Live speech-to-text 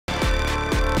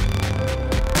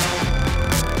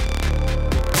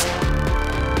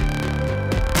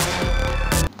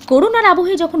করোনার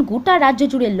আবহে যখন গোটা রাজ্য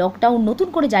জুড়ে লকডাউন নতুন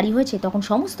করে জারি হয়েছে, তখন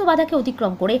সমস্ত বাধাকে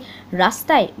অতিক্রম করে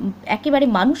রাস্তায় একেবারে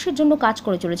মানুষের জন্য কাজ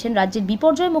করে চলেছেন রাজ্যের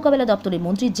বিপর্যয় মোকাবেলা দপ্তরের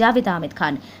মন্ত্রী জাভেদ আহমেদ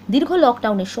খান। দীর্ঘ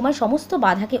লকডাউনের সময় সমস্ত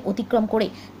বাধাকে অতিক্রম করে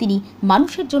তিনি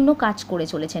মানুষের জন্য কাজ করে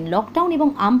চলেছেন। লকডাউন এবং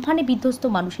আমফানে বিধ্বস্ত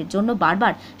মানুষের জন্য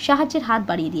বারবার সাহায্যের হাত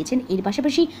বাড়িয়ে দিয়েছেন। এর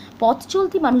পাশাপাশি পথ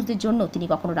চলতি মানুষদের জন্য তিনি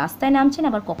কখনো রাস্তায় নামছেন,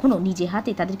 আবার কখনো নিজে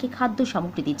হাতে তাদেরকে খাদ্য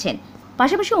সামগ্রী দিচ্ছেন।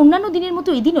 পাশাপাশি অন্যান্য দিনের মতো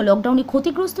এদিনও লকডাউনে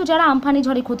ক্ষতিগ্রস্ত যারা আমফানে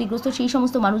ঝড়ে ক্ষতিগ্রস্ত সেই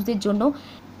সমস্ত মানুষদের জন্য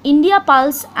ইন্ডিয়া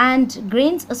পালস অ্যান্ড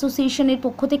গ্রেনস অ্যাসোসিয়েশনের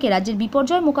পক্ষ থেকে রাজ্যের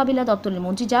বিপর্যয় মোকাবিলা দপ্তরের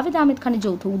মন্ত্রী জাভেদ আহমেদ খানের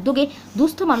যৌথ উদ্যোগে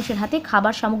দুস্থ মানুষের হাতে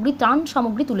খাবার সামগ্রী, ত্রাণ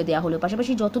সামগ্রী তুলে দেওয়া হলো।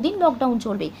 পাশাপাশি যতদিন লকডাউন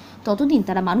চলবে ততদিন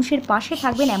তারা মানুষের পাশে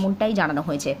থাকবেন এমনটাই জানানো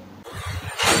হয়েছে।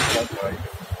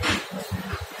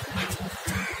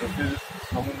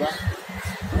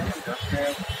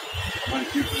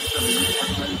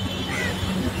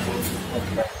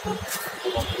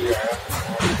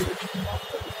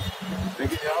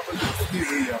 लेकिन यहाँ पर जो स्थिति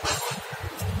हुई है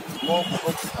वो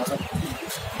बहुत ज़्यादा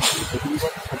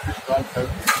तकरीबन 26 साल तक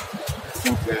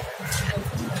टूट गए हैं।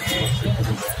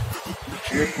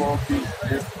 150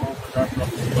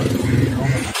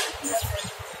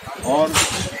 और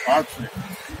आज से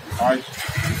आज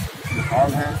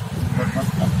हाल है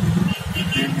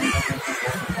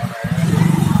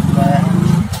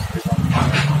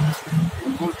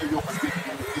बिल्कुल से जो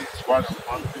इस बार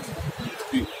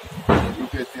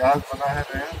क्योंकि इतिहास बना है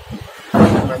नया।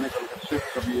 पहले कलकत्ते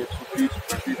कभी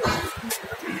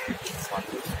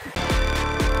 130-35